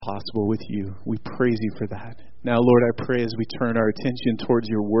possible with you. We praise you for that. Now, Lord, I pray as we turn our attention towards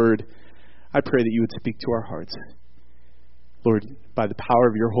your word, I pray that you would speak to our hearts. Lord, by the power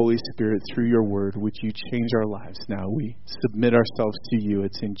of your Holy Spirit through your word, would you change our lives now? We submit ourselves to you.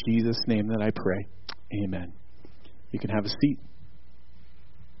 It's in Jesus' name that I pray. Amen. You can have a seat.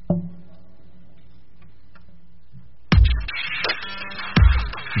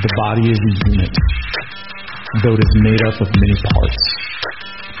 The body is a unit, though it is made up of many parts.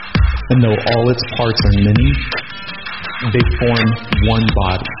 And though all its parts are many, they form one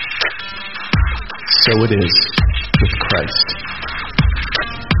body. So it is with Christ.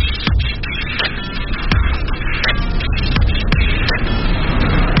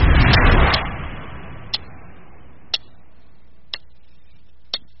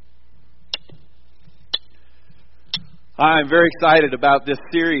 I'm very excited about this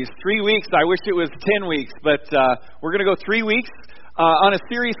series. 3 weeks. I wish it was 10 weeks, but we're going to go 3 weeks on a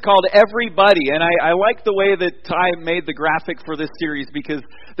series called Everybody. And I like the way that Ty made the graphic for this series, because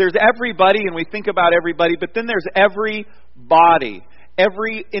there's everybody and we think about everybody, but then there's every body,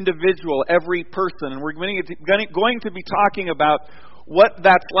 every individual, every person. And we're going to be talking about what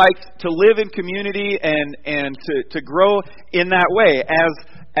that's like to live in community and to grow in that way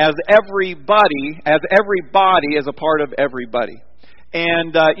as every body is a part of everybody.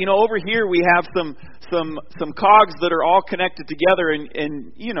 And over here we have some cogs that are all connected together,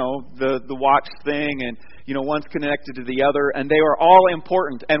 and the watch thing, and one's connected to the other, and they are all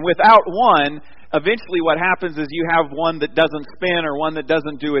important. And without one, eventually what happens is you have one that doesn't spin or one that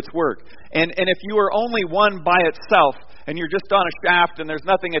doesn't do its work. And if you are only one by itself, and you're just on a shaft and there's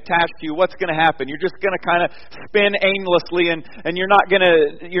nothing attached to you, what's going to happen? You're just going to kind of spin aimlessly, and you're not going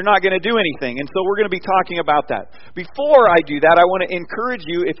to do anything. And so we're going to be talking about that. Before I do that, I want to encourage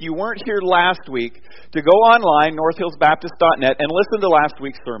you, if you weren't here last week, to go online, northhillsbaptist.net, and listen to last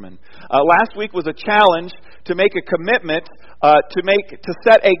week's sermon. Last week was a challenge to make a commitment, to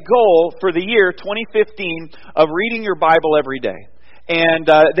set a goal for the year 2015 of reading your Bible every day. And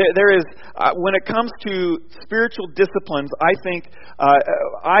there is, when it comes to spiritual disciplines, I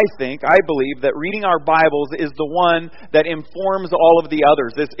believe that reading our Bibles is the one that informs all of the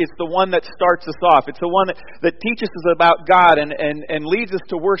others. It's the one that starts us off. It's the one that teaches us about God and leads us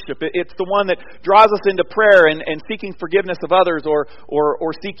to worship. It's the one that draws us into prayer and seeking forgiveness of others or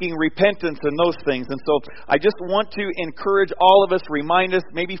seeking repentance and those things. And so I just want to encourage all of us, remind us,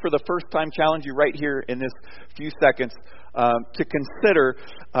 maybe for the first time, challenge you right here in this few seconds, to consider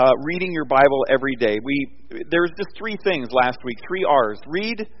reading your Bible every day. There was just 3 things last week, 3 R's: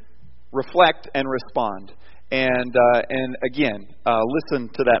 read, reflect, and respond. And again, listen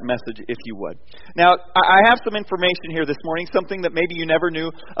to that message if you would. Now, I have some information here this morning, something that maybe you never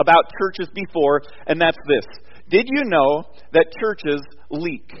knew about churches before, and that's this. Did you know that churches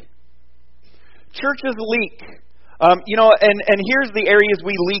leak? Churches leak. And here's the areas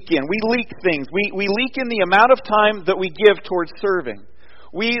we leak in. We leak things. We leak in the amount of time that we give towards serving.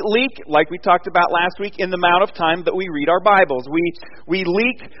 We leak, like we talked about last week, in the amount of time that we read our Bibles. We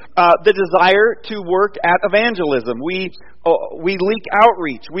leak the desire to work at evangelism. We leak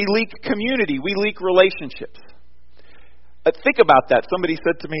outreach. We leak community. We leak relationships. Think about that. Somebody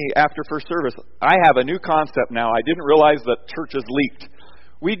said to me after first service, I have a new concept now. I didn't realize that churches leaked.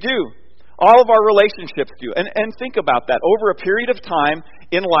 We do. All of our relationships do. And think about that. Over a period of time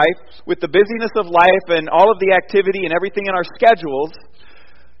in life, with the busyness of life and all of the activity and everything in our schedules,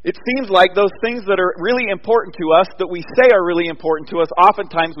 it seems like those things that are really important to us, that we say are really important to us,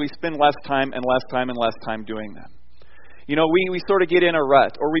 oftentimes we spend less time and less time and less time doing them. We sort of get in a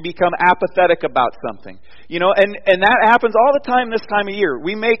rut, or we become apathetic about something. And that happens all the time this time of year.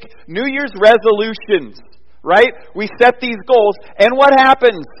 We make New Year's resolutions, right? We set these goals, and what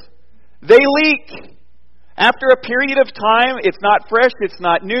happens? They leak. After a period of time, it's not fresh, it's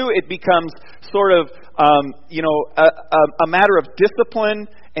not new, it becomes sort of, a matter of discipline,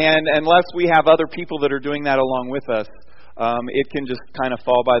 and unless we have other people that are doing that along with us, it can just kind of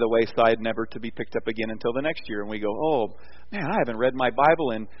fall by the wayside, never to be picked up again until the next year, and we go, oh, man, I haven't read my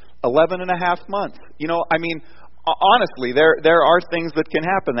Bible in 11 and a half months. Honestly, there are things that can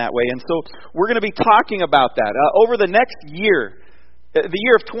happen that way, and so we're going to be talking about that. Over the next year, the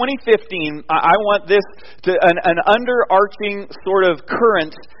year of 2015, I want this to an underarching sort of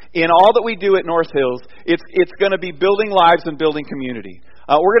current in all that we do at North Hills. It's going to be building lives and building community.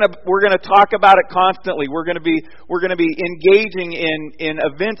 We're gonna talk about it constantly. We're gonna be engaging in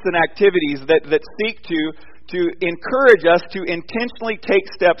events and activities that seek to encourage us to intentionally take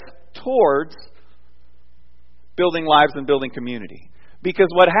steps towards building lives and building community. Because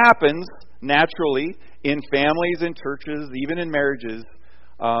what happens naturally in families, in churches, even in marriages,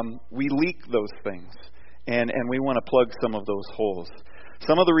 we leak those things. And we want to plug some of those holes.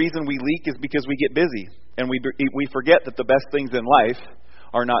 Some of the reason we leak is because we get busy. And we forget that the best things in life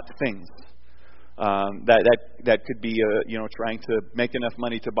are not things. That could be trying to make enough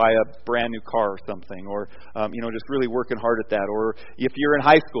money to buy a brand new car or something, or just really working hard at that. Or if you're in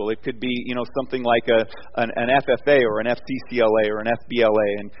high school, it could be something like an FFA or an FCCLA or an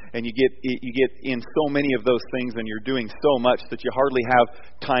FBLA, and you get in so many of those things, and you're doing so much that you hardly have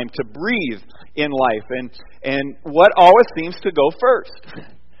time to breathe in life. And what always seems to go first?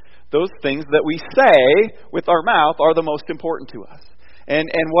 Those things that we say with our mouth are the most important to us. And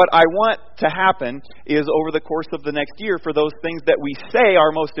what I want to happen is over the course of the next year for those things that we say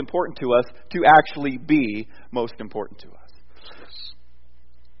are most important to us to actually be most important to us.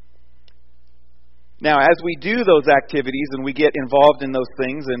 Now, as we do those activities and we get involved in those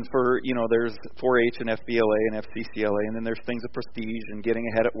things, and there's 4-H and FBLA and FCCLA, and then there's things of prestige and getting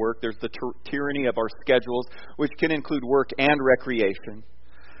ahead at work. There's the tyranny of our schedules, which can include work and recreation.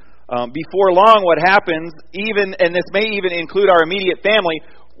 Before long, what happens, and this may even include our immediate family,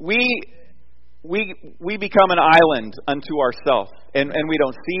 we become an island unto ourselves, and we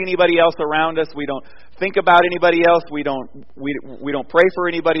don't see anybody else around us. We don't think about anybody else. We don't pray for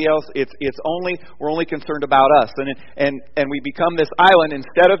anybody else. We're only concerned about us, and we become this island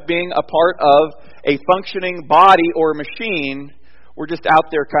instead of being a part of a functioning body or machine. We're just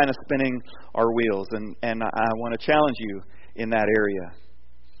out there kind of spinning our wheels, and I want to challenge you in that area.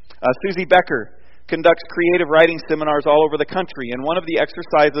 Susie Becker conducts creative writing seminars all over the country, and one of the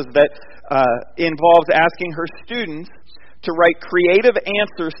exercises that involves asking her students to write creative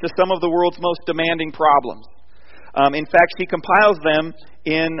answers to some of the world's most demanding problems. In fact, she compiles them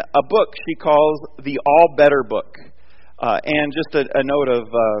in a book she calls the All Better Book. And just a note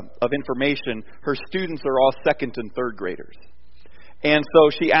of information, her students are all second and third graders. And so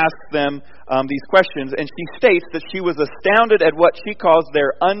she asks them these questions, and she states that she was astounded at what she calls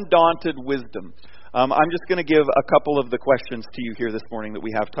their undaunted wisdom. I'm just going to give a couple of the questions to you here this morning that we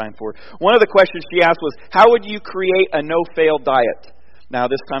have time for. One of the questions she asked was, how would you create a no-fail diet? Now,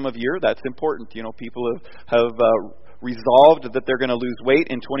 this time of year, that's important. People have resolved that they're going to lose weight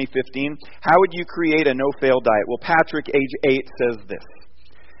in 2015. How would you create a no-fail diet? Well, Patrick, age 8, says this.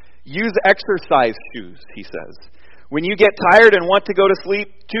 Use exercise shoes, he says. When you get tired and want to go to sleep,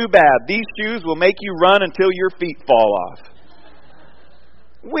 too bad. These shoes will make you run until your feet fall off.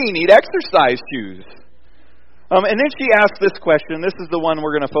 We need exercise shoes. And then she asked this question. This is the one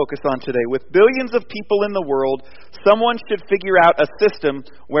we're going to focus on today. With billions of people in the world, someone should figure out a system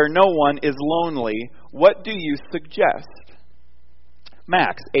where no one is lonely. What do you suggest?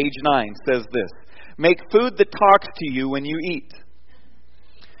 Max, age 9, says this. Make food that talks to you when you eat.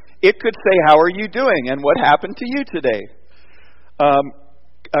 It could say, how are you doing? And what happened to you today?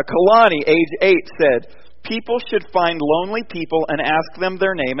 Kalani, age 8, said, people should find lonely people and ask them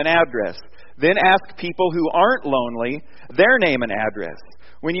their name and address. Then ask people who aren't lonely their name and address.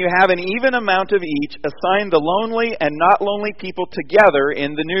 When you have an even amount of each, assign the lonely and not lonely people together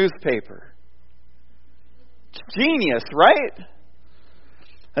in the newspaper. Genius, right?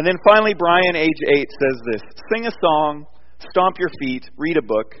 And then finally, Brian, age 8, says this. Sing a song, stomp your feet, read a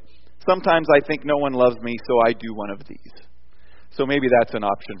book. Sometimes I think no one loves me, so I do one of these. So maybe that's an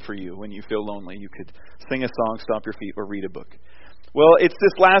option for you. When you feel lonely, you could sing a song, stomp your feet, or read a book. Well, it's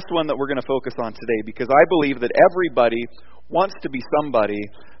this last one that we're going to focus on today, because I believe that everybody wants to be somebody,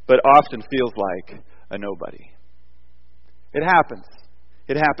 but often feels like a nobody. It happens.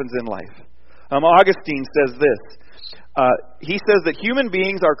 It happens in life. Augustine says this. He says that human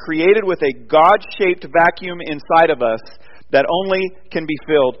beings are created with a God-shaped vacuum inside of us that only can be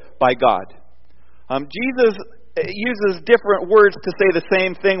filled by God. Jesus uses different words to say the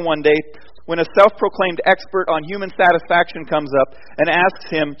same thing one day when a self-proclaimed expert on human satisfaction comes up and asks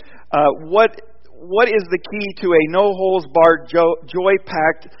him, what is the key to a no-holes-barred,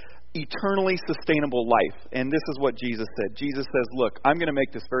 joy-packed, eternally sustainable life? And this is what Jesus said. Jesus says, look, I'm going to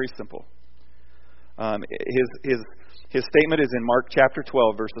make this very simple. His statement is in Mark chapter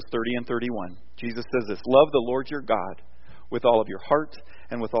 12, verses 30 and 31. Jesus says this, love the Lord your God with all of your heart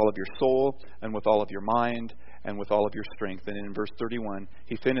and with all of your soul and with all of your mind and with all of your strength. And in verse 31,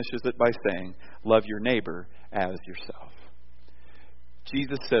 he finishes it by saying, love your neighbor as yourself.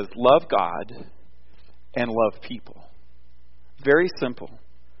 Jesus says, love God and love people. Very simple.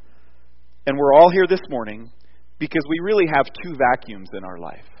 And we're all here this morning because we really have two vacuums in our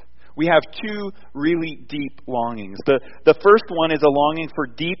life. We have two really deep longings. The first one is a longing for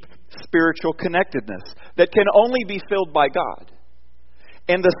deep spiritual connectedness that can only be filled by God.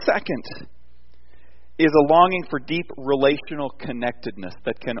 And the second is a longing for deep relational connectedness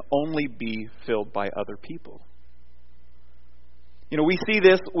that can only be filled by other people. You know, we see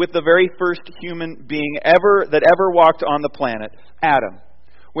this with the very first human being that ever walked on the planet, Adam.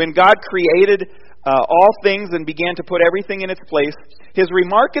 When God created all things and began to put everything in its place, his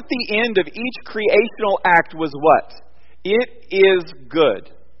remark at the end of each creational act was what? It is good.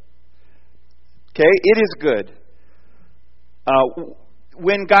 Okay, it is good.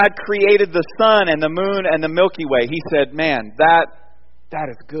 When God created the sun and the moon and the Milky Way, he said, man, that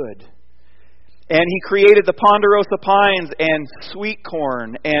is good. And he created the Ponderosa Pines and sweet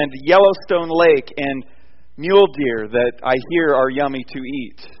corn and Yellowstone Lake and mule deer that I hear are yummy to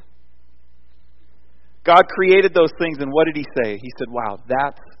eat. God created those things, and what did he say? He said, wow,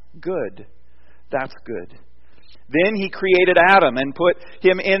 that's good. That's good. Then he created Adam and put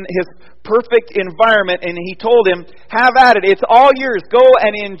him in his perfect environment, and he told him, have at it. It's all yours. Go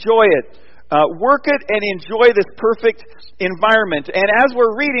and enjoy it. Work it and enjoy this perfect environment. And as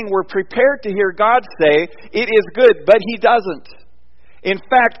we're reading, we're prepared to hear God say, it is good, but he doesn't. In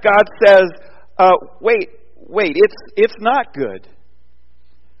fact, God says, wait, it's not good.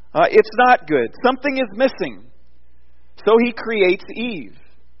 It's not good. Something is missing. So he creates Eve.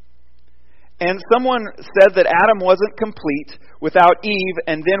 And someone said that Adam wasn't complete without Eve,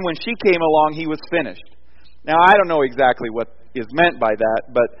 and then when she came along, he was finished. Now, I don't know exactly what is meant by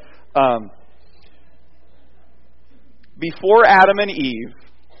that, but before Adam and Eve,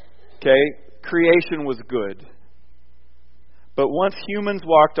 creation was good. But once humans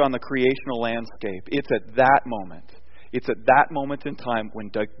walked on the creational landscape, it's at that moment in time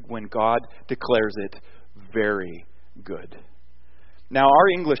when God declares it very good. Now, our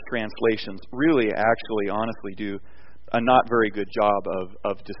English translations really, actually, honestly do a not very good job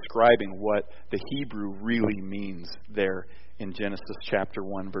of describing what the Hebrew really means there in Genesis chapter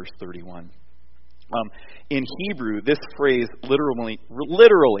 1, verse 31. In Hebrew, this phrase literally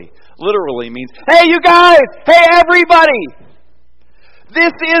means, hey, you guys! Hey, everybody!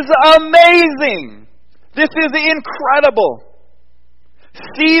 This is amazing! This is incredible!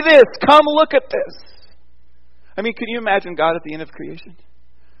 See this! Come look at this! I mean, can you imagine God at the end of creation?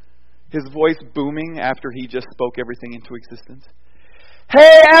 His voice booming after he just spoke everything into existence.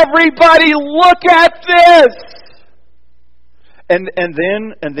 Hey, everybody, look at this! And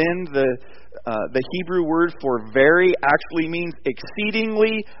then the Hebrew word for very actually means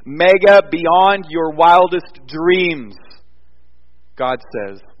exceedingly, mega, beyond your wildest dreams. God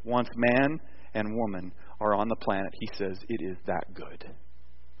says, once man and woman are on the planet, he says, it is that good.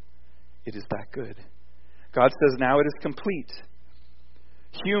 It is that good. God says now it is complete.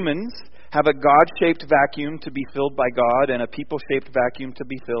 Humans have a God-shaped vacuum to be filled by God and a people-shaped vacuum to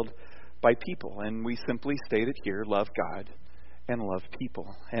be filled by people. And we simply state it here, love God and love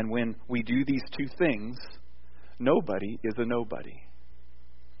people. And when we do these two things, nobody is a nobody.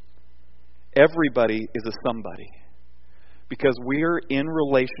 Everybody is a somebody. Because we're in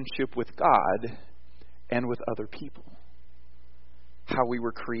relationship with God and with other people. How we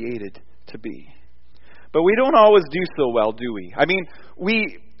were created to be. But we don't always do so well, do we? I mean,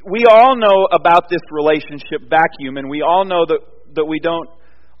 we all know about this relationship vacuum, and we all know that we don't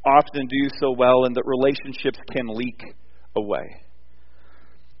often do so well and that relationships can leak away.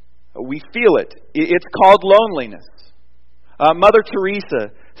 We feel it. It's called loneliness. Mother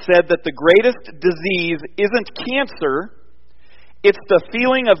Teresa said that the greatest disease isn't cancer, it's the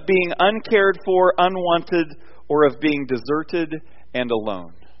feeling of being uncared for, unwanted, or of being deserted and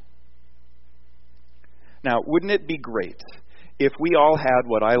alone. Now, wouldn't it be great if we all had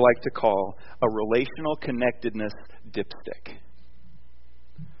what I like to call a relational connectedness dipstick?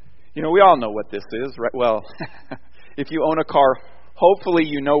 You know, we all know what this is, right? Well, if you own a car, hopefully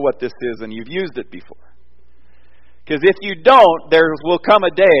you know what this is and you've used it before. Because if you don't, there will come a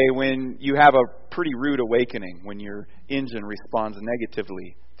day when you have a pretty rude awakening, when your engine responds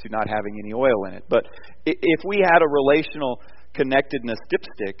negatively to not having any oil in it. But if we had a relational connectedness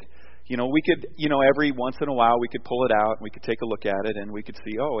dipstick, we could, every once in a while we could pull it out, we could take a look at it, and we could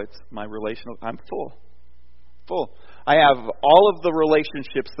see, oh, it's my relational, I'm full. I have all of the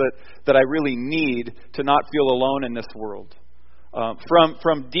relationships that I really need to not feel alone in this world.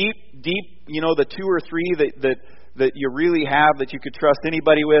 From deep, the two or three that you really have that you could trust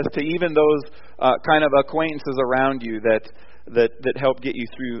anybody with, to even those kind of acquaintances around you that help get you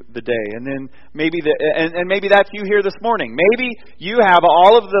through the day. And then maybe maybe that's you here this morning. Maybe you have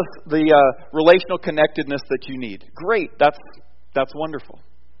all of the relational connectedness that you need. Great, that's wonderful.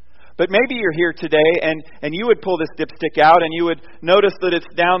 But maybe you're here today and you would pull this dipstick out and you would notice that it's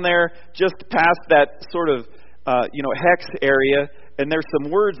down there just past that sort of hex area, and there's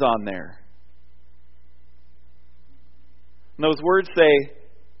some words on there. And those words say,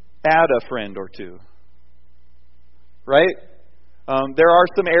 add a friend or two. Right? There are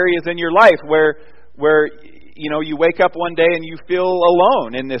some areas in your life where you wake up one day and you feel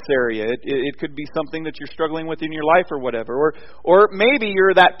alone in this area. It could be something that you're struggling with in your life or whatever. Or maybe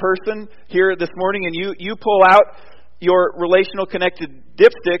you're that person here this morning and you pull out your relational connected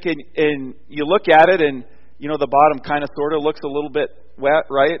dipstick and you look at it and the bottom kind of sort of looks a little bit wet,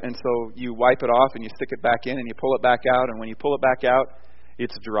 right? And so you wipe it off and you stick it back in and you pull it back out, and when you pull it back out,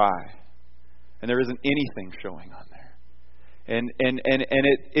 it's dry. And there isn't anything showing on there. And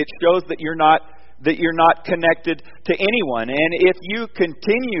it shows that you're not connected to anyone. And if you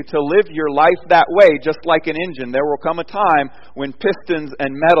continue to live your life that way, just like an engine, there will come a time when pistons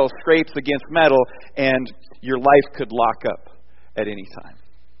and metal scrapes against metal and your life could lock up at any time.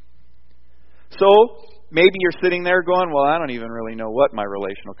 So maybe you're sitting there going, well, I don't even really know what my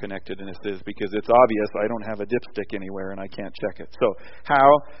relational connectedness is because it's obvious I don't have a dipstick anywhere and I can't check it. So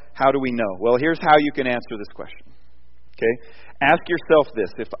how do we know? Well, here's how you can answer this question. Okay? Ask yourself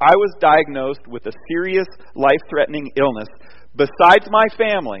this. If I was diagnosed with a serious life-threatening illness, besides my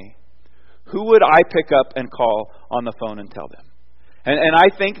family, who would I pick up and call on the phone and tell them? And I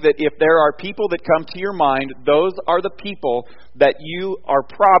think that if there are people that come to your mind, those are the people that you are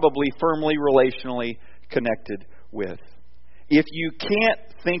probably firmly relationally connected with. If you can't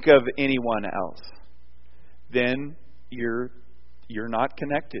think of anyone else, then you're not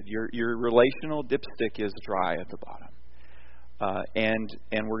connected. Your relational dipstick is dry at the bottom.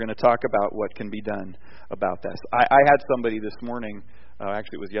 And we're going to talk about what can be done about this. I had somebody this morning,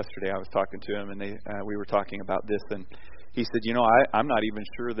 actually it was yesterday, I was talking to him, and we were talking about this, and he said, I'm not even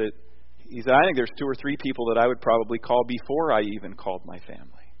sure that, he said, I think there's 2 or 3 people that I would probably call before I even called my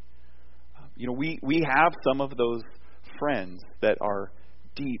family. We have some of those friends that are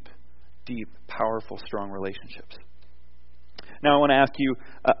deep, powerful, strong relationships. Now I want to ask you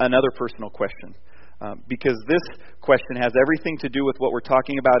another personal question. Because this question has everything to do with what we're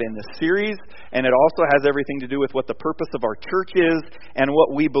talking about in this series, and it also has everything to do with what the purpose of our church is and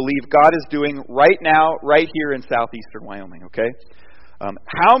what we believe God is doing right now, right here in southeastern Wyoming, okay?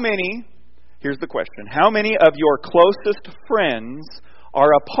 Here's the question, how many of your closest friends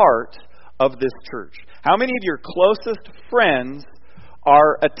are a part of this church? How many of your closest friends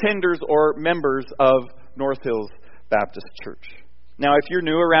are attenders or members of North Hills Baptist Church? Now, if you're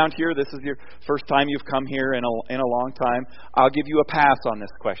new around here, this is your first time you've come here in a long time, I'll give you a pass on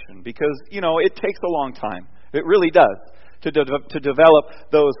this question because, it takes a long time. It really does to develop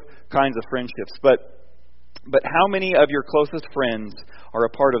those kinds of friendships. But how many of your closest friends are a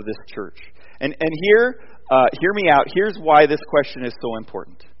part of this church? And hear me out. Here's why this question is so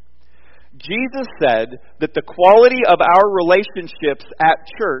important. Jesus said that the quality of our relationships at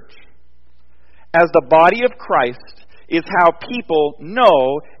church as the body of Christ is how people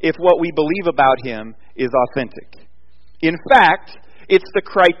know if what we believe about Him is authentic. In fact, it's the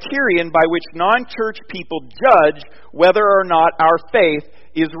criterion by which non-church people judge whether or not our faith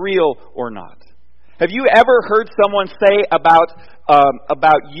is real or not. Have you ever heard someone say about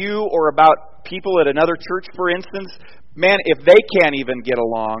you or about people at another church, for instance, man, if they can't even get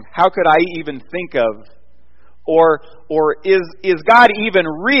along, how could I even think of? Or is God even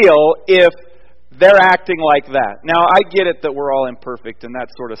real if they're acting like that? Now, I get it that we're all imperfect and that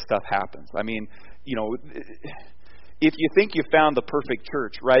sort of stuff happens. I mean, if you think you found the perfect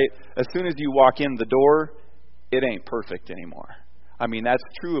church, right, as soon as you walk in the door, it ain't perfect anymore. I mean, that's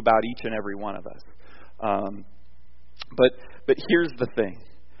true about each and every one of us. But here's the thing.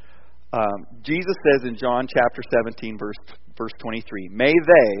 Jesus says in John chapter 17, verse 23, may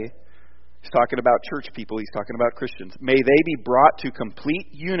they, he's talking about church people, he's talking about Christians, may they be brought to complete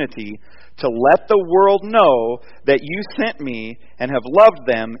unity to let the world know that you sent me and have loved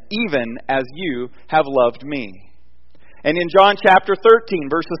them even as you have loved me. And in John chapter 13,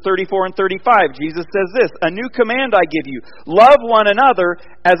 verses 34 and 35, Jesus says this, a new command I give you, love one another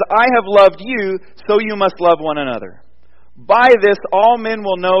as I have loved you, so you must love one another. By this all men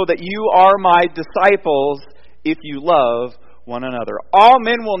will know that you are my disciples if you love one another. All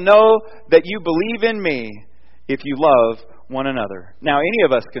men will know that you believe in me if you love one another. Now, any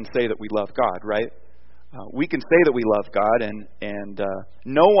of us can say that we love God, right? We can say that we love God, and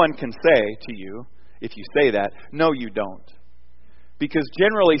no one can say to you, if you say that, no, you don't. Because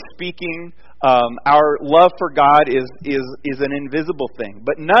generally speaking, our love for God is an invisible thing.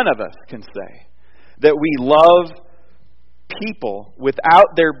 But none of us can say that we love people without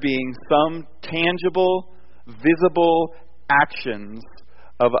there being some tangible, visible actions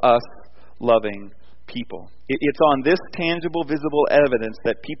of us loving people. It's on this tangible, visible evidence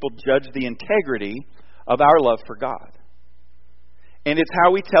that people judge the integrity of our love for God. And it's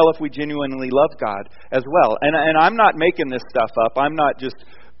how we tell if we genuinely love God as well. And I'm not making this stuff up. I'm not just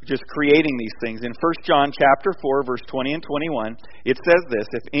creating these things. In 1 John chapter 4, verse 20 and 21, it says this: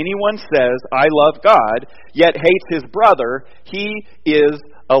 if anyone says, I love God, yet hates his brother, he is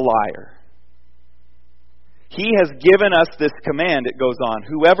a liar. He has given us this command, it goes on.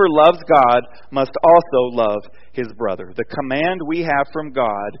 Whoever loves God must also love his brother. The command we have from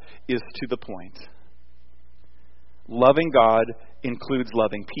God is to the point. Loving God includes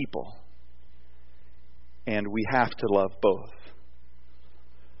loving people. And we have to love both.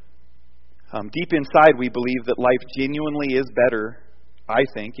 Deep inside, we believe that life genuinely is better, I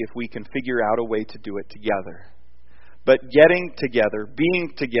think, if we can figure out a way to do it together. But getting together,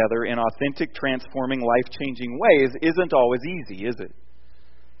 being together in authentic, transforming, life-changing ways isn't always easy, is it?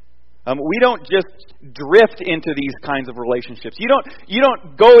 We don't just drift into these kinds of relationships. You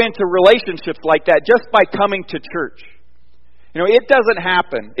don't go into relationships like that just by coming to church. It doesn't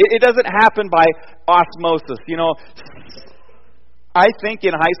happen. It doesn't happen by osmosis. I think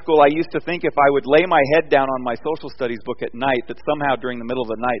in high school I used to think if I would lay my head down on my social studies book at night, that somehow during the middle of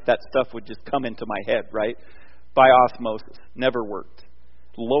the night that stuff would just come into my head, right? By osmosis. Never worked.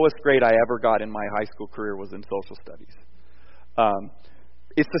 The lowest grade I ever got in my high school career was in social studies.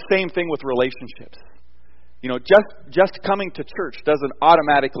 It's the same thing with relationships. Just coming to church doesn't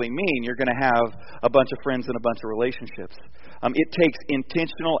automatically mean you're going to have a bunch of friends and a bunch of relationships. It takes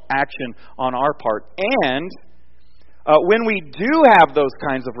intentional action on our part. And when we do have those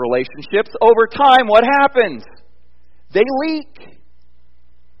kinds of relationships, over time, what happens? They leak.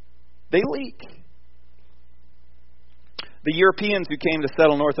 They leak. The Europeans who came to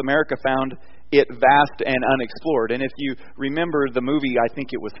settle North America found it vast and unexplored. And if you remember the movie, I think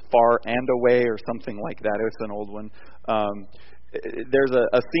it was Far and Away or something like that. It's an old one. There's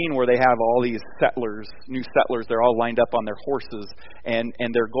a scene where they have all these settlers, new settlers. They're all lined up on their horses, and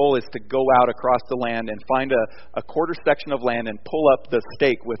their goal is to go out across the land and find a quarter section of land and pull up the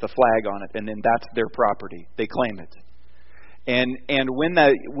stake with a flag on it, and then that's their property. They claim it. And when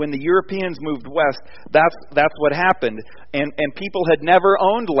the Europeans moved west, that's what happened. And people had never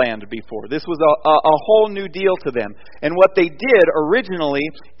owned land before. This was a whole new deal to them. And what they did originally,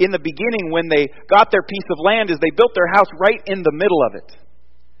 in the beginning, when they got their piece of land, is they built their house right in the middle of it,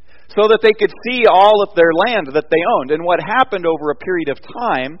 so that they could see all of their land that they owned. And what happened over a period of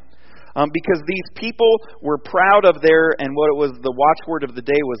time, because these people were proud of and what it was, the watchword of the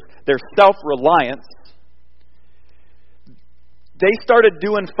day was their self-reliance. They started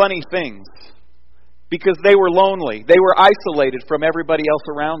doing funny things because they were lonely. They were isolated from everybody else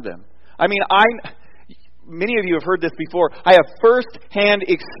around them. Many of you have heard this before. I have first-hand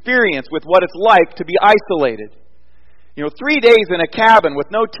experience with what it's like to be isolated. 3 days in a cabin with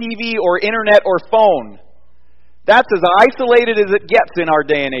no TV or internet or phone. That's as isolated as it gets in our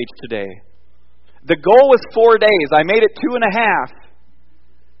day and age today. The goal was 4 days. I made it 2.5.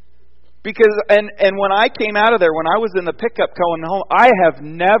 Because and when I came out of there, when I was in the pickup going home, I have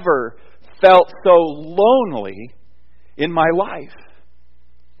never felt so lonely in my life.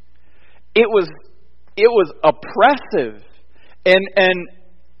 It was oppressive, and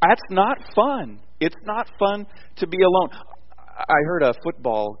that's not fun. It's not fun to be alone. I heard a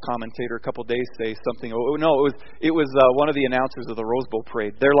football commentator a couple days say something. Oh no, it was one of the announcers of the Rose Bowl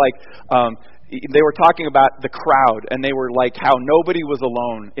parade. They're like. They were talking about the crowd, and they were like how nobody was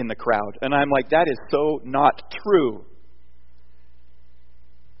alone in the crowd. And I'm like, that is so not true.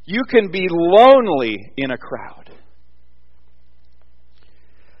 You can be lonely in a crowd.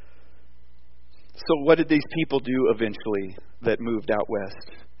 So what did these people do eventually that moved out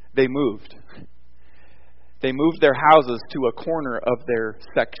west? They moved. They moved their houses to a corner of their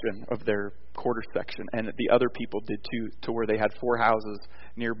section, of their quarter section, and the other people did too, to where they had 4 houses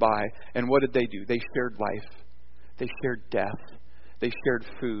nearby. And what did they do? They shared life. They shared death. They shared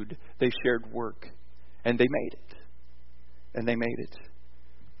food. They shared work. And they made it. And they made it.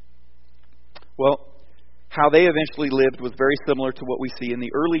 Well, how they eventually lived was very similar to what we see in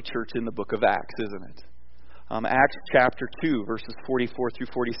the early church in the book of Acts, isn't it? Acts chapter 2, verses 44 through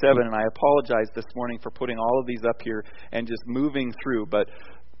 47. And I apologize this morning for putting all of these up here and just moving through, but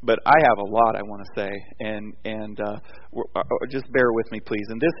I have a lot I want to say, and just bear with me, please.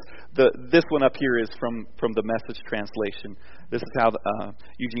 And this one up here is from the Message translation. This is how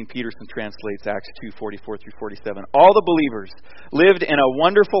Eugene Peterson translates Acts 2:44 through 47. All the believers lived in a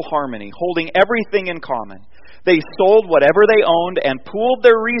wonderful harmony, holding everything in common. They sold whatever they owned and pooled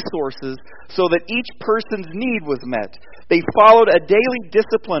their resources so that each person's need was met. They followed a daily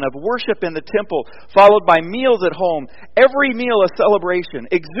discipline of worship in the temple, followed by meals at home, every meal a celebration,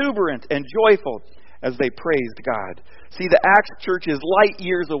 exuberant and joyful. as they praised God. See, the Acts church is light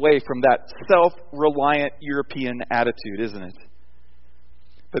years away from that self-reliant European attitude, isn't it?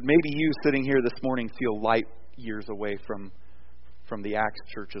 But maybe you sitting here this morning feel light years away from the Acts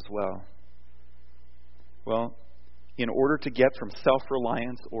church as well. Well, in order to get from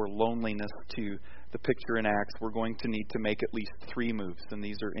self-reliance or loneliness to the picture in Acts, we're going to need to make at least 3 moves. And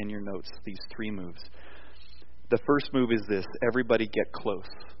these are in your notes, these 3 moves. The first move is this: everybody get close.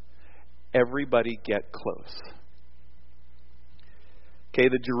 Everybody get close. Okay,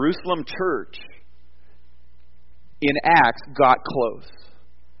 the Jerusalem church in Acts got close.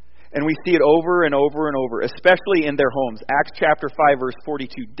 And we see it over and over and over, especially in their homes. Acts chapter 5, verse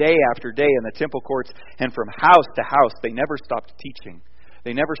 42, day after day in the temple courts and from house to house, they never stopped teaching.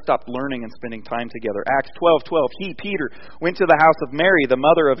 They never stopped learning and spending time together. Acts 12:12, he, Peter, went to the house of Mary, the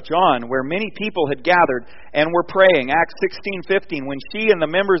mother of John, where many people had gathered and were praying. Acts 16:15, when she and the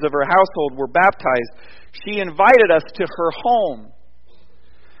members of her household were baptized, she invited us to her home.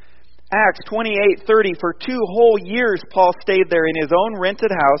 Acts 28:30, for 2 whole years Paul stayed there in his own rented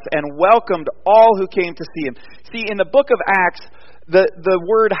house and welcomed all who came to see him. See, in the book of Acts, the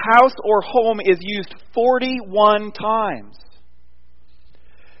word house or home is used 41 times.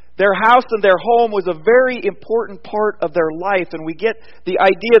 Their house and their home was a very important part of their life, and we get the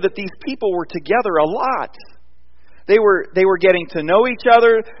idea that these people were together a lot. They were getting to know each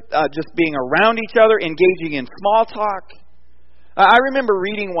other, just being around each other, engaging in small talk. I remember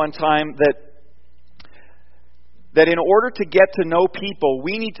reading one time that in order to get to know people,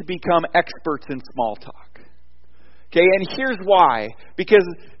 we need to become experts in small talk. Okay, and here's why. Because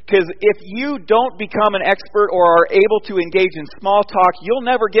if you don't become an expert or are able to engage in small talk, you'll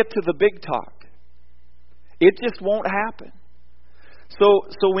never get to the big talk. It just won't happen.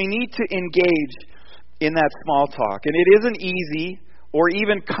 So we need to engage in that small talk. And it isn't easy or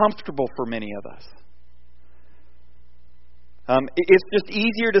even comfortable for many of us. It's just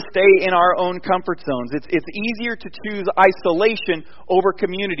easier to stay in our own comfort zones. It's easier to choose isolation over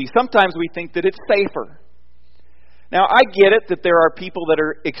community. Sometimes we think that it's safer. Now, I get it that there are people that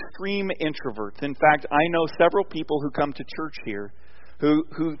are extreme introverts. In fact, I know several people who come to church here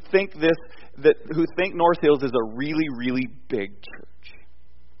who think North Hills is a really, really big church.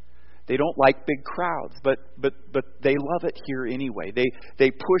 They don't like big crowds, but they love it here anyway.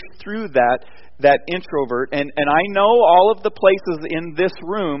 They push through that introvert, and I know all of the places in this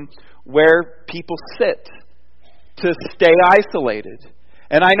room where people sit to stay isolated.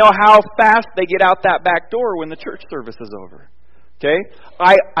 And I know how fast they get out that back door when the church service is over. Okay?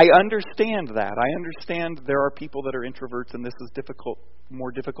 I understand that. I understand there are people that are introverts, and this is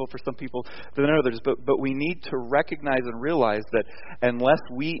more difficult for some people than others. But we need to recognize and realize that unless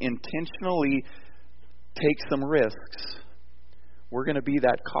we intentionally take some risks, we're going to be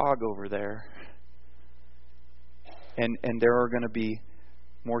that cog over there. And there are going to be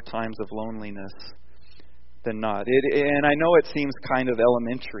more times of loneliness than not. And I know it seems kind of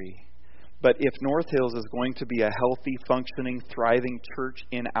elementary, but if North Hills is going to be a healthy, functioning, thriving church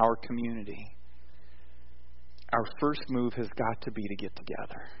in our community, our first move has got to be to get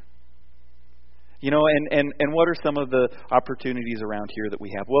together. You know, and what are some of the opportunities around here that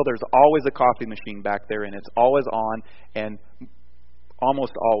we have? Well, there's always a coffee machine back there, and it's always on, and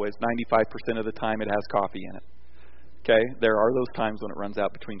almost always, 95% of the time, it has coffee in it. Okay? There are those times when it runs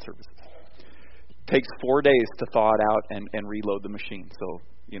out between services. Takes 4 days to thaw it out and reload the machine. So,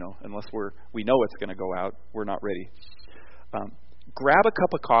 you know, unless we know it's going to go out, we're not ready. Grab a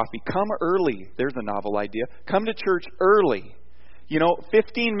cup of coffee. Come early. There's a novel idea. Come to church early.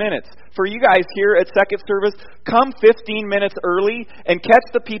 15 minutes. For you guys here at second service, come 15 minutes early and catch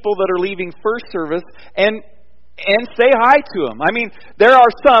the people that are leaving first service and say hi to them. I mean, there are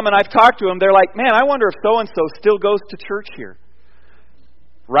some, and I've talked to them, they're like, man, I wonder if so-and-so still goes to church here.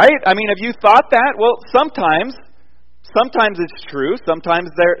 Right? I mean, have you thought that? Well, sometimes it's true. Sometimes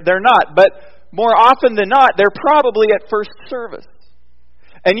they're not. But more often than not, they're probably at first service.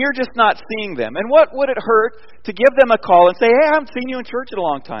 And you're just not seeing them. And what would it hurt to give them a call and say, hey, I haven't seen you in church in a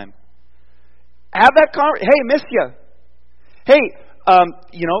long time. Have that conversation. Hey, miss you. Hey,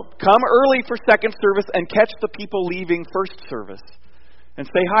 come early for second service and catch the people leaving first service. And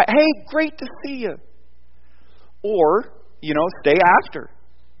say hi. Hey, great to see you. Or, stay after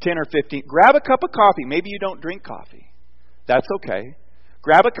 10 or 15. Grab a cup of coffee. Maybe you don't drink coffee. That's okay.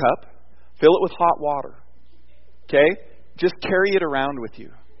 Grab a cup. Fill it with hot water. Okay? Just carry it around with you.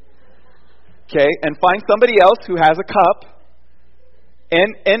 Okay? And find somebody else who has a cup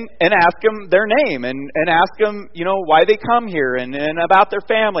and ask them their name and ask them, why they come here and about their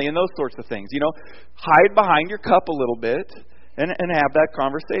family and those sorts of things. Hide behind your cup a little bit and have that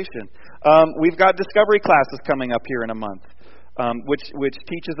conversation. We've got discovery classes coming up here in a month, which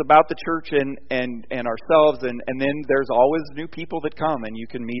teaches about the church and ourselves, and then there's always new people that come, and you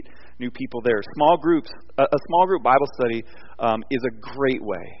can meet new people there. Small groups, a small group Bible study is a great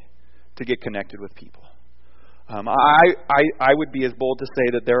way to get connected with people. I would be as bold to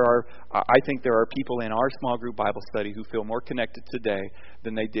say that I think there are people in our small group Bible study who feel more connected today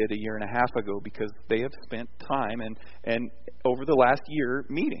than they did a year and a half ago, because they have spent time and over the last year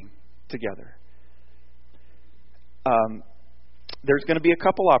meeting together. There's going to be a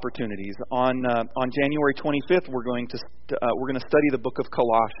couple opportunities. On January 25th, we're going to study the book of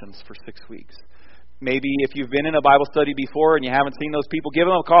Colossians for 6 weeks. Maybe if you've been in a Bible study before and you haven't seen those people, give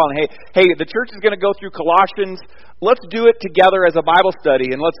them a call and hey, the church is going to go through Colossians. Let's do it together as a Bible study,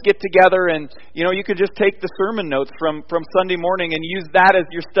 and let's get together, and you could just take the sermon notes from Sunday morning and use that as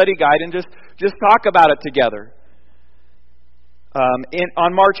your study guide and just talk about it together.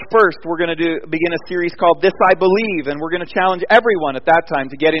 On March 1st, we're going to begin a series called This I Believe, and we're going to challenge everyone at that time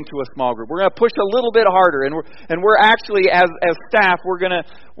to get into a small group. We're going to push a little bit harder, and we're actually, as staff, we're going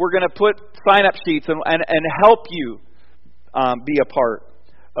to put sign-up sheets and help you be a part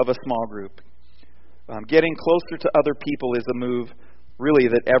of a small group. Getting closer to other people is a move, really,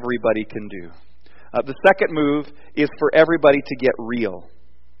 that everybody can do. The second move is for everybody to get real.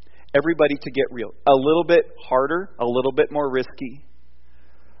 Everybody to get real. A little bit harder, a little bit more risky.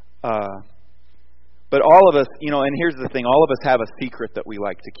 But all of us, and here's the thing, all of us have a secret that we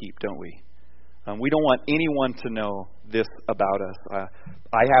like to keep, don't we? We don't want anyone to know this about us.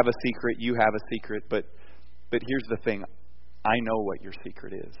 I have a secret, you have a secret, but here's the thing. I know what your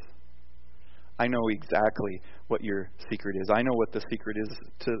secret is. I know exactly what your secret is. I know what the secret is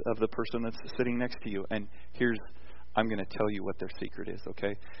of the person that's sitting next to you. And I'm going to tell you what their secret is,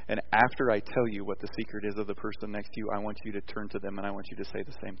 okay? And after I tell you what the secret is of the person next to you, I want you to turn to them and I want you to say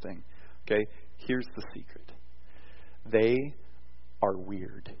the same thing, okay? Here's the secret. They are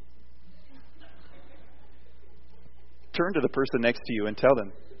weird. Turn to the person next to you and tell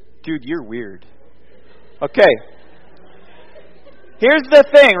them, dude, you're weird. Okay. Here's the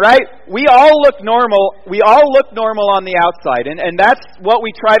thing, right? We all look normal. We all look normal on the outside. And that's what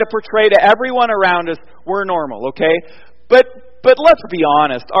we try to portray to everyone around us. We're normal, okay? But let's be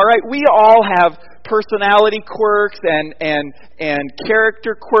honest, all right? We all have personality quirks and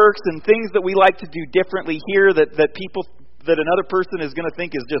character quirks and things that we like to do differently here that another person is going to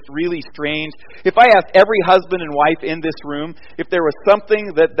think is just really strange. If I asked every husband and wife in this room if there was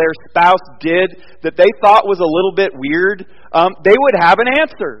something that their spouse did that they thought was a little bit weird, they would have an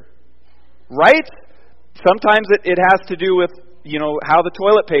answer, right? Sometimes it has to do with how the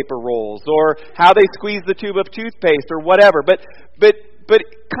toilet paper rolls or how they squeeze the tube of toothpaste or whatever. But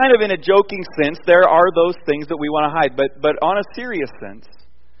kind of in a joking sense, there are those things that we want to hide. But on a serious sense,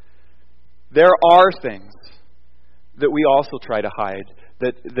 there are things that we also try to hide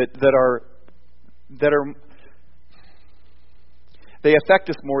that are they affect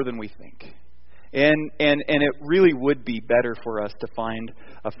us more than we think. And it really would be better for us to find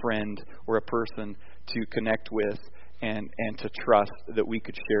a friend or a person to connect with and to trust that we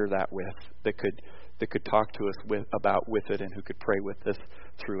could share that with, that could talk to us about it, and who could pray with us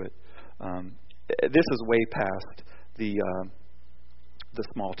through it. This is way past the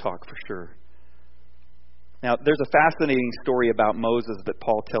small talk for sure. Now, there's a fascinating story about Moses that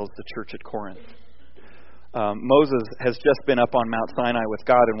Paul tells the church at Corinth. Moses has just been up on Mount Sinai with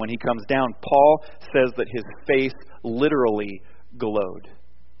God, and when he comes down, Paul says that his face literally glowed.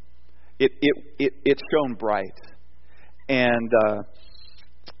 It shone bright. And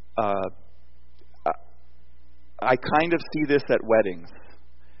I kind of see this at weddings.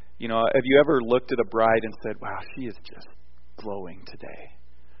 Have you ever looked at a bride and said, wow, she is just glowing today,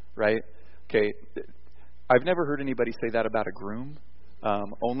 right? Okay, I've never heard anybody say that about a groom,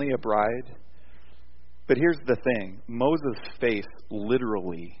 only a bride. But here's the thing. Moses' face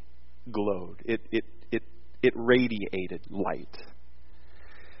literally glowed. It radiated light.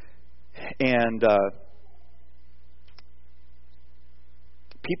 And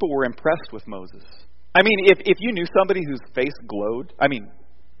people were impressed with Moses. I mean, if you knew somebody whose face glowed,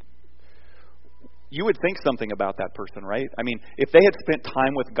 you would think something about that person, right? I mean, if they had spent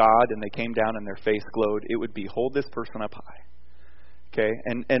time with God and they came down and their face glowed, it would be, hold this person up high. Okay?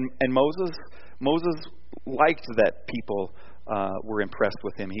 And Moses liked that people were impressed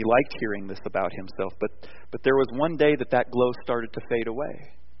with him. He liked hearing this about himself. But there was one day that glow started to fade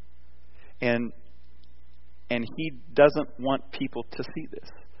away. And he doesn't want people to see this.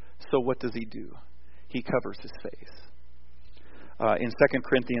 So what does he do? He covers his face. In 2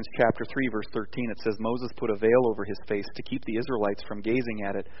 Corinthians chapter 3, verse 13, it says, Moses put a veil over his face to keep the Israelites from gazing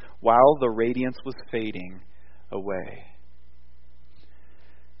at it while the radiance was fading away.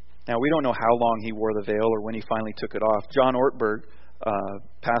 Now, we don't know how long he wore the veil or when he finally took it off. John Ortberg,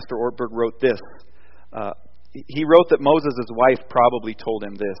 Pastor Ortberg, wrote this. He wrote that Moses' wife probably told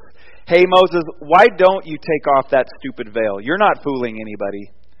him this. Hey, Moses, why don't you take off that stupid veil? You're not fooling anybody.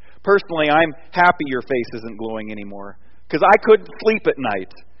 Personally, I'm happy your face isn't glowing anymore, because I couldn't sleep at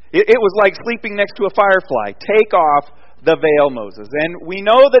night. It was like sleeping next to a firefly. Take off the veil, Moses. And we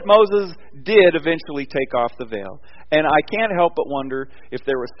know that Moses did eventually take off the veil. And I can't help but wonder if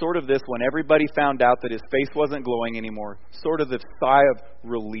there was sort of this, when everybody found out that his face wasn't glowing anymore, sort of this sigh of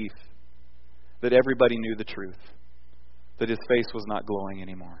relief that everybody knew the truth, that his face was not glowing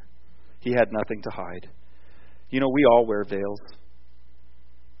anymore. He had nothing to hide. You know, we all wear veils.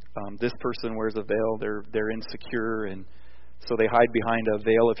 This person wears a veil. They're insecure, and so they hide behind a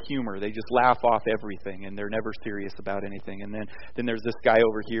veil of humor. They just laugh off everything, and they're never serious about anything. And then there's this guy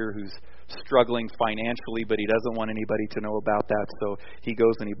over here who's struggling financially, but he doesn't want anybody to know about that. So he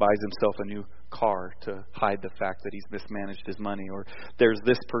goes and he buys himself a new car to hide the fact that he's mismanaged his money. Or there's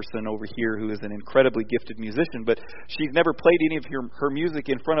this person over here who is an incredibly gifted musician, but she's never played any of her music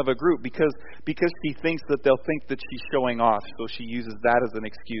in front of a group because she thinks that they'll think that she's showing off. So she uses that as an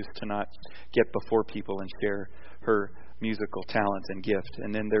excuse to not get before people and share her musical talent and gift.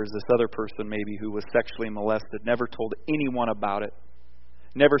 And then there's this other person maybe who was sexually molested, never told anyone about it,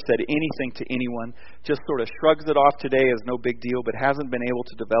 never said anything to anyone, just sort of shrugs it off today as no big deal, but hasn't been able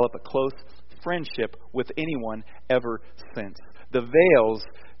to develop a close friendship with anyone ever since. The veils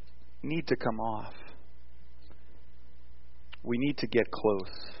need to come off. We need to get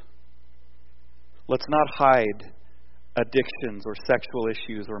close. Let's not hide addictions or sexual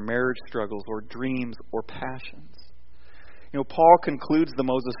issues or marriage struggles or dreams or passions. You know, Paul concludes the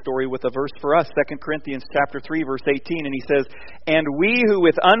Moses story with a verse for us, 2 Corinthians chapter 3, verse 18, and he says, And we who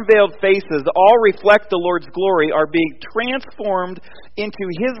with unveiled faces all reflect the Lord's glory are being transformed into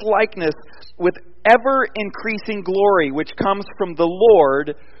His likeness with ever-increasing glory, which comes from the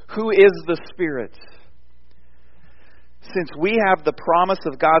Lord, who is the Spirit. Since we have the promise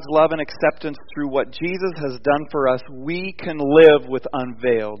of God's love and acceptance through what Jesus has done for us, we can live with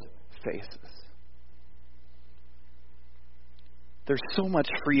unveiled faces. There's so much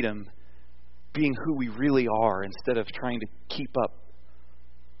freedom being who we really are instead of trying to keep up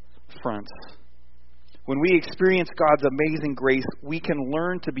fronts. When we experience God's amazing grace, we can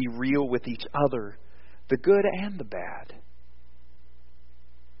learn to be real with each other, the good and the bad.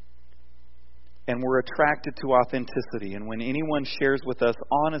 And we're attracted to authenticity. And when anyone shares with us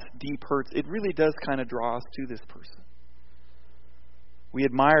honest, deep hurts, it really does kind of draw us to this person. We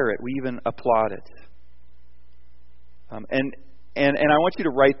admire it. We even applaud it. And I want you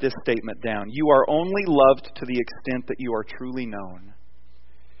to write this statement down. You are only loved to the extent that you are truly known.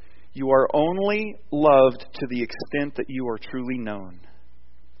 You are only loved to the extent that you are truly known.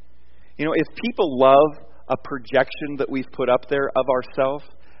 You know, if people love a projection that we've put up there of ourselves,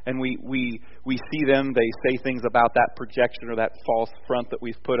 and we see them, they say things about that projection or that false front that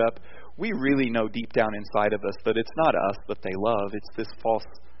we've put up, we really know deep down inside of us that it's not us that they love, it's this false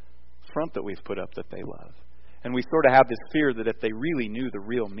front that we've put up that they love. And we sort of have this fear that if they really knew the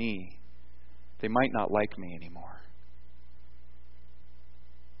real me, they might not like me anymore.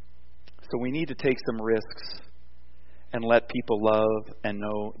 So we need to take some risks and let people love and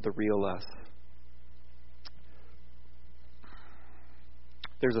know the real us.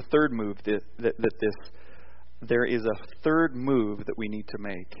 There's a third move there is a third move that we need to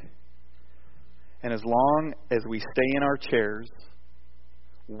make. And as long as we stay in our chairs,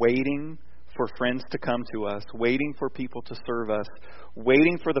 waiting for friends to come to us, waiting for people to serve us,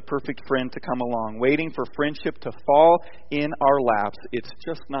 waiting for the perfect friend to come along, waiting for friendship to fall in our laps, it's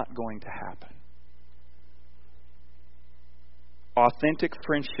just not going to happen. Authentic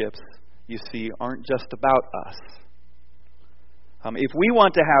friendships, you see, aren't just about us. If we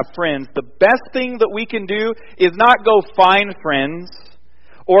want to have friends, the best thing that we can do is not go find friends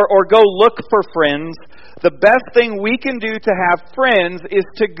or go look for friends. The best thing we can do to have friends is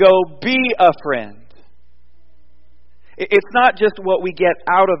to go be a friend. It's not just what we get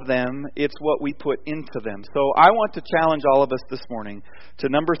out of them, it's what we put into them. So I want to challenge all of us this morning to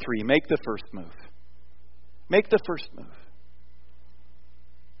number 3, make the first move. Make the first move.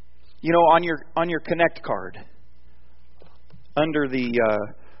 You know, on your Connect card, under the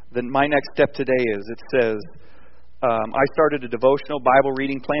My Next Step Today it says, I started a devotional Bible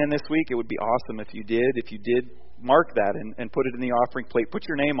reading plan this week. It would be awesome if you did. If you did, mark that and put it in the offering plate. Put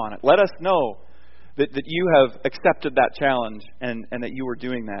your name on it. Let us know that you have accepted that challenge and that you are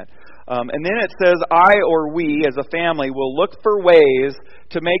doing that. And then it says, I or we as a family will look for ways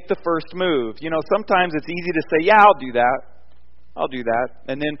to make the first move. You know, sometimes it's easy to say, yeah, I'll do that,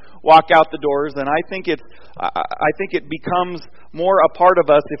 and then walk out the doors. And I think it becomes more a part of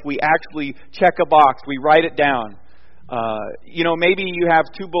us if we actually check a box, we write it down. You know, maybe you have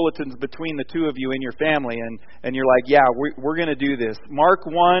 2 bulletins between the 2 of you in your family, and you're like, yeah, we're going to do this. Mark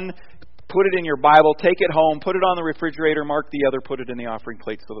one, put it in your Bible, take it home, put it on the refrigerator, mark the other, put it in the offering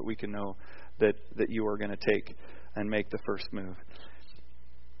plate so that we can know that you are going to take and make the first move.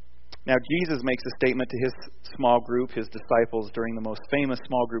 Now, Jesus makes a statement to his small group, his disciples, during the most famous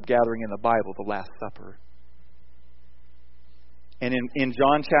small group gathering in the Bible, the Last Supper. And in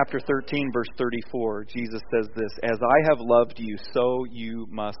John chapter 13, verse 34, Jesus says this, as I have loved you, so you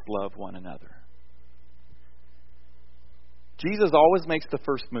must love one another. Jesus always makes the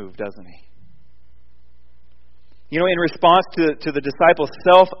first move, doesn't he? You know, in response to the disciples'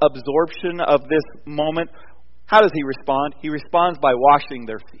 self-absorption of this moment, how does he respond? He responds by washing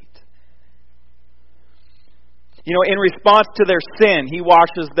their feet. You know, in response to their sin, he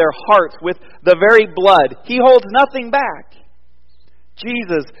washes their hearts with the very blood. He holds nothing back.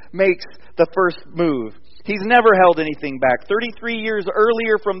 Jesus makes the first move. He's never held anything back. 33 years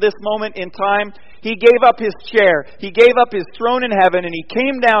earlier from this moment in time, he gave up his chair. He gave up his throne in heaven, and he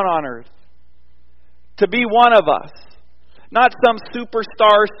came down on earth to be one of us. Not some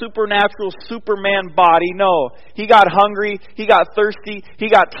superstar, supernatural, Superman body. No. He got hungry. He got thirsty. He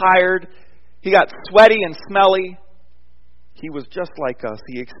got tired. He got sweaty and smelly. He was just like us.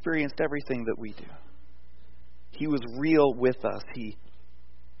 He experienced everything that we do. He was real with us. He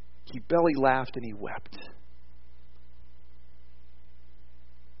belly laughed and he wept.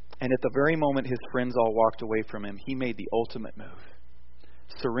 And at the very moment his friends all walked away from him, he made the ultimate move.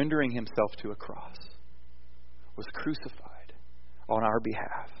 Surrendering himself to a cross. Was crucified on our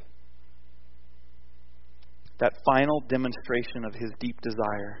behalf. That final demonstration of his deep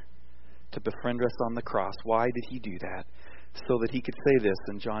desire to befriend us on the cross. Why did he do that? So that he could say this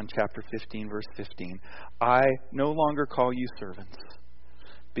in John chapter 15, verse 15. I no longer call you servants,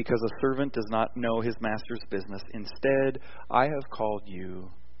 because a servant does not know his master's business. Instead, I have called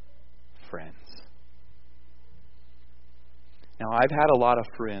you friends. Now, I've had a lot of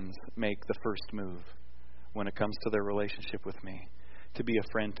friends make the first move when it comes to their relationship with me, to be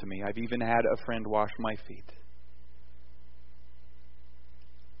a friend to me. I've even had a friend wash my feet.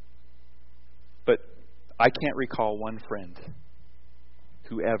 But I can't recall one friend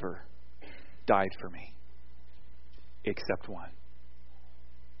who ever died for me, except one.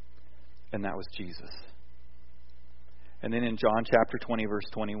 And that was Jesus. And then in John chapter 20, verse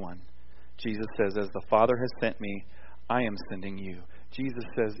 21, Jesus says, as the Father has sent me, I am sending you. Jesus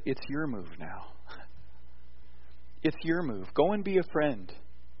says, it's your move now. It's your move. Go and be a friend.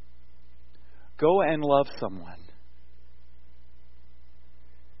 Go and love someone.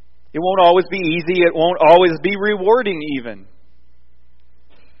 It won't always be easy. It won't always be rewarding even.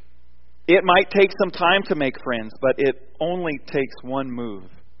 It might take some time to make friends, but it only takes one move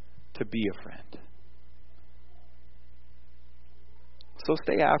to be a friend. So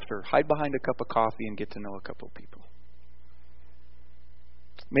stay after. Hide behind a cup of coffee and get to know a couple of people.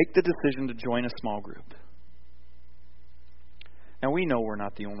 Make the decision to join a small group. Now, we know we're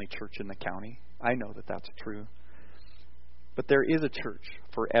not the only church in the county. I know that that's true. But there is a church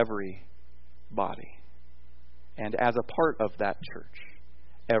for every body. And as a part of that church,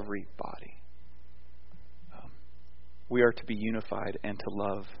 every body, we are to be unified and to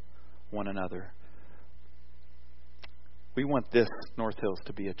love one another. We want this North Hills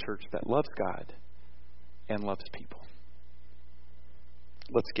to be a church that loves God and loves people.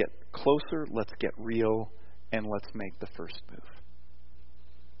 Let's get closer, let's get real, and let's make the first move.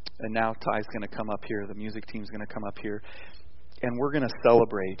 And now Ty's going to come up here, the music team's going to come up here, and we're going to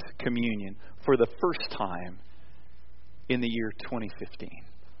celebrate communion for the first time in the year 2015.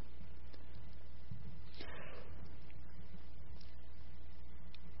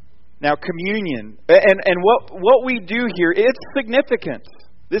 Now, communion, and what we do here, it's significant.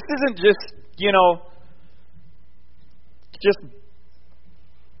 This isn't just, just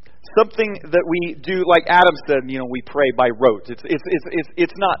something that we do, like Adam said, we pray by rote.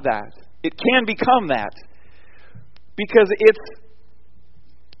 It's not that. It can become that because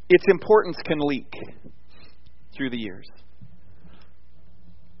its importance can leak through the years.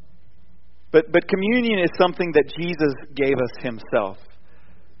 But communion is something that Jesus gave us himself,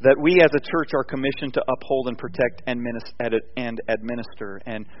 that we as a church are commissioned to uphold and protect and administer.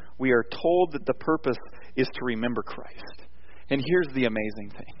 And we are told that the purpose is to remember Christ. And here's the amazing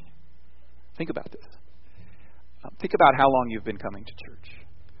thing. Think about this. Think about how long you've been coming to church.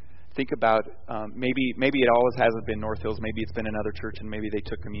 Think about maybe it always hasn't been North Hills. Maybe it's been another church, and maybe they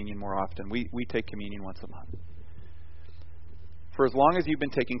took communion more often. We take communion once a month. For as long as you've been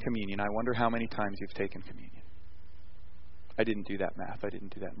taking communion, I wonder how many times you've taken communion. I didn't do that math. I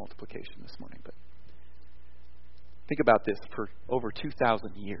didn't do that multiplication this morning. But think about this. For over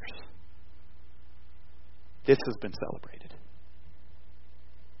 2,000 years, this has been celebrated.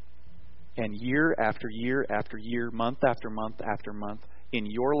 And year after year after year, month after month after month, in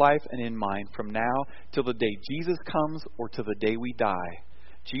your life and in mine, from now till the day Jesus comes or to the day we die,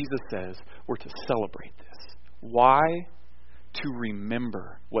 Jesus says we're to celebrate this. Why? To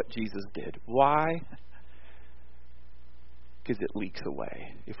remember what Jesus did. Why? Because it leaks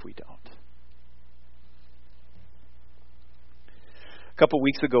away if we don't. A couple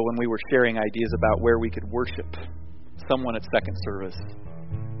weeks ago when we were sharing ideas about where we could worship, someone at second service,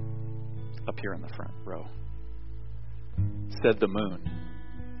 up here in the front row, said the moon.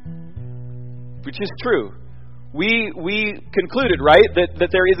 Which is true. We concluded, right, that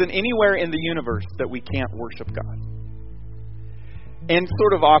there isn't anywhere in the universe that we can't worship God. And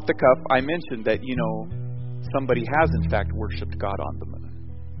sort of off the cuff, I mentioned that, somebody has in fact worshipped God on the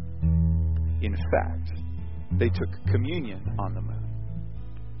moon. In fact, they took communion on the moon.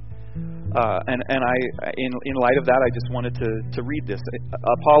 And I, in light of that, I just wanted to read this.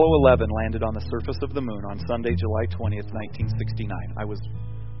 Apollo 11 landed on the surface of the moon on Sunday, July 20th, 1969. I was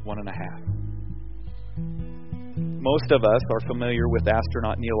 1.5. Most of us are familiar with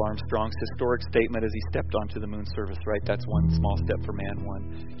astronaut Neil Armstrong's historic statement as he stepped onto the moon surface, right? That's one small step for man,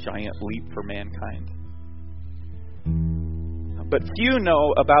 one giant leap for mankind. But few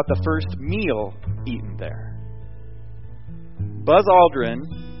know about the first meal eaten there. Buzz Aldrin,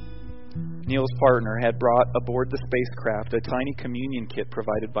 Neil's partner, had brought aboard the spacecraft a tiny communion kit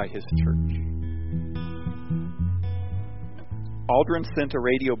provided by his church. Aldrin sent a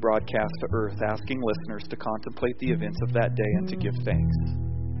radio broadcast to Earth asking listeners to contemplate the events of that day and to give thanks.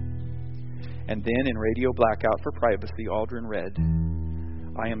 And then in radio blackout for privacy, Aldrin read,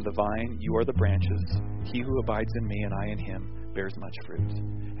 "I am the vine, you are the branches. He who abides in me and I in him bears much fruit."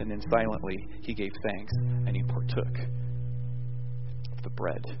 And then silently he gave thanks and he partook of the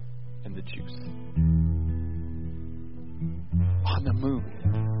bread and the juice. On the moon.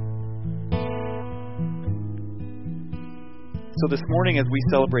 So this morning as we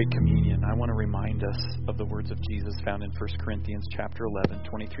celebrate communion, I want to remind us of the words of Jesus found in 1 Corinthians chapter 11,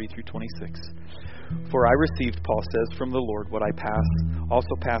 23 through 26. "For I received," Paul says, "from the Lord what I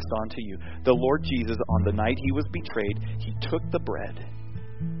also passed on to you. The Lord Jesus, on the night he was betrayed, he took the bread.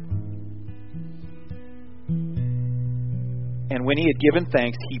 And when he had given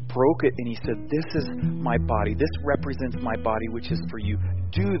thanks, he broke it and he said, 'This is my body. This represents my body, which is for you.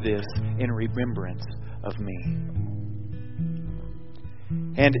 Do this in remembrance of me.'"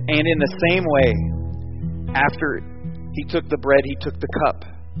 And in the same way, after he took the bread, he took the cup,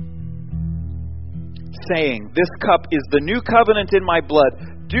 saying, "This cup is the new covenant in my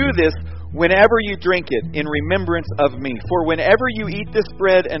blood. Do this whenever you drink it in remembrance of me. For whenever you eat this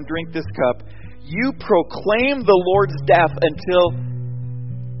bread and drink this cup, you proclaim the Lord's death until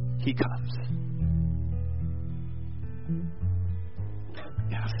he comes."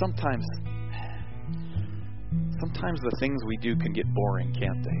 Yeah, sometimes the things we do can get boring,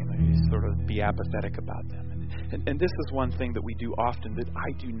 can't they? You sort of be apathetic about them. And this is one thing that we do often that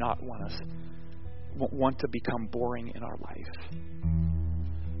I do not want to become boring in our life.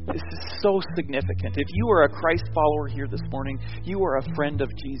 This is so significant. If you are a Christ follower here this morning, you are a friend of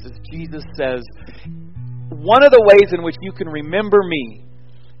Jesus. Jesus says, one of the ways in which you can remember me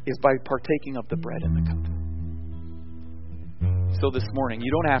is by partaking of the bread and the cup. So this morning,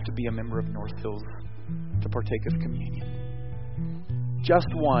 you don't have to be a member of North Hills to partake of communion.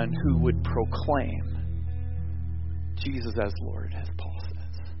 Just one who would proclaim Jesus as Lord, as Paul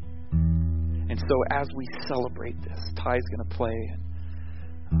says. And so as we celebrate this, Ty's going to play,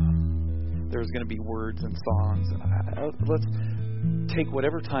 and there's going to be words and songs. And let's take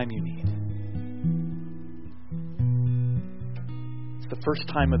whatever time you need. It's the first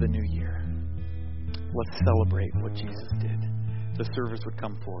time of the new year. Let's celebrate what Jesus did. The service would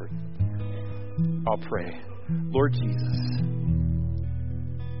come forward. I'll pray. Lord Jesus,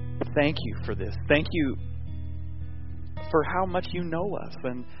 thank you for this. Thank you for how much you know us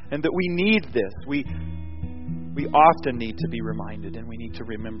and that we need this. We often need to be reminded, and we need to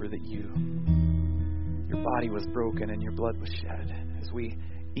remember that your body was broken and your blood was shed. As we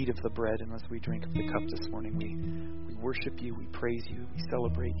eat of the bread and as we drink of the cup this morning, we worship you, we praise you, we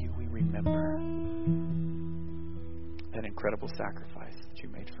celebrate you, we remember that incredible sacrifice that you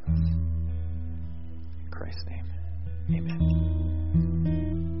made for us. In Christ's name, amen.